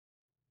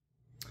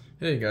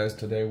Hey guys,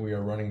 today we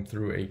are running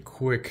through a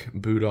quick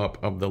boot up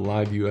of the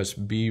live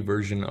USB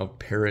version of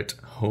Parrot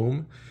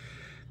Home.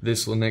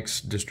 This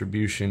Linux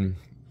distribution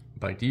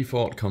by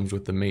default comes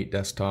with the Mate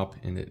desktop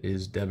and it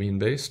is Debian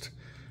based.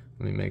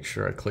 Let me make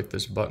sure I click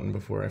this button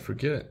before I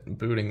forget.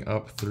 Booting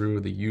up through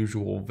the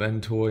usual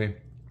Ventoy.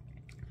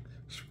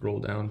 Scroll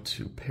down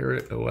to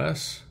Parrot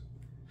OS.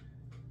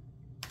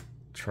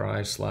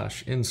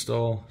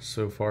 Try/install.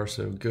 So far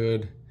so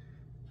good.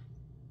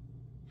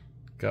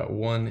 Got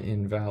one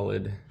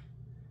invalid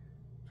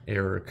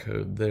error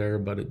code there,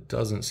 but it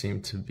doesn't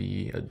seem to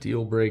be a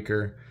deal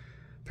breaker.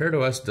 Parrot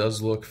OS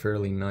does look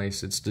fairly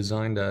nice. It's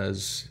designed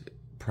as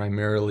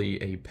primarily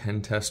a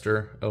pen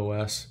tester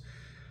OS.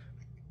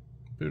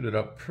 Booted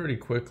up pretty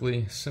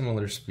quickly,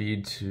 similar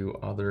speed to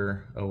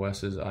other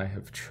OSs I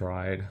have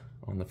tried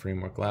on the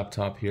Framework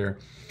laptop here.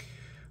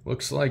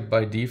 Looks like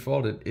by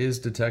default it is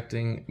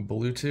detecting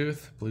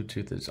Bluetooth.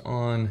 Bluetooth is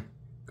on.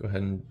 Go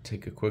ahead and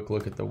take a quick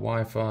look at the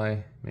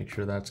Wi-Fi, make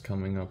sure that's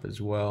coming up as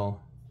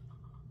well.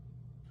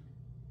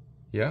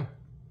 Yeah.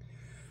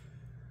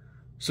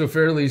 So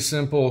fairly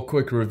simple,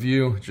 quick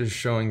review, just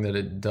showing that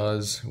it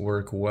does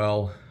work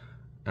well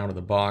out of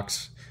the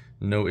box.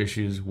 No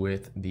issues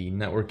with the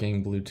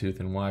networking, Bluetooth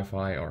and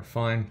Wi-Fi are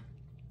fine.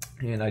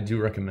 And I do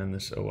recommend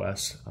this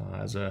OS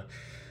as a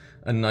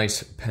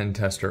nice pen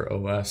tester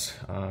OS.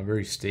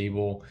 Very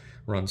stable,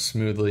 runs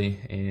smoothly,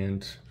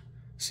 and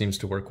seems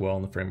to work well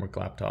on the Framework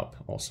laptop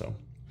also.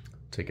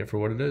 Take it for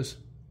what it is.